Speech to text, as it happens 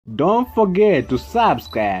Don't forget to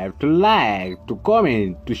subscribe, to like, to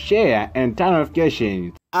comment, to share, and turn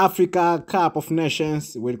notifications. Africa Cup of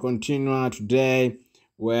Nations will continue today,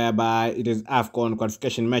 whereby it is AFCON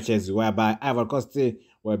qualification matches, whereby Ivory Coast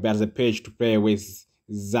will be at the pitch to play with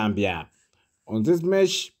Zambia. On this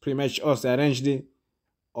match, pre-match also arranged,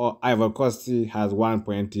 Ivory Coast has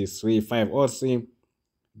 1.35 OC,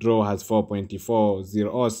 draw has 4.40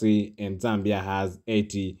 OC, and Zambia has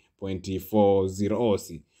 80.40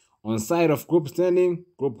 OC. On side of group standing,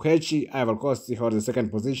 Group H, Ivory Coast holds the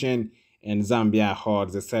second position and Zambia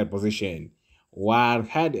holds the third position. While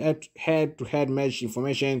head-to-head match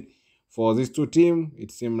information for these two teams,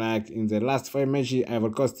 it seems like in the last 5 matches,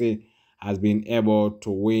 Ivory Coast has been able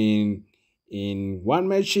to win in 1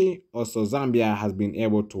 match. Also, Zambia has been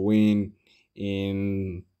able to win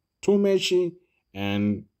in 2 matches,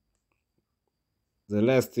 and the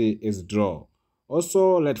last is draw.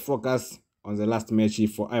 Also, let's focus on the last match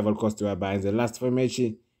for Ivory Coast, whereby in the last 5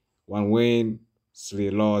 matches, 1 win, 3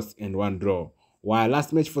 loss, and 1 draw. While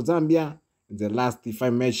last match for Zambia, in the last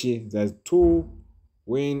 5 matches, there's 2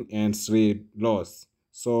 win and 3 loss.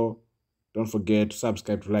 So don't forget to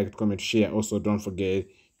subscribe, to like, to comment, to share. Also, don't forget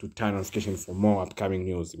to turn on notifications for more upcoming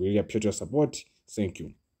news. We really appreciate your support. Thank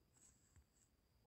you.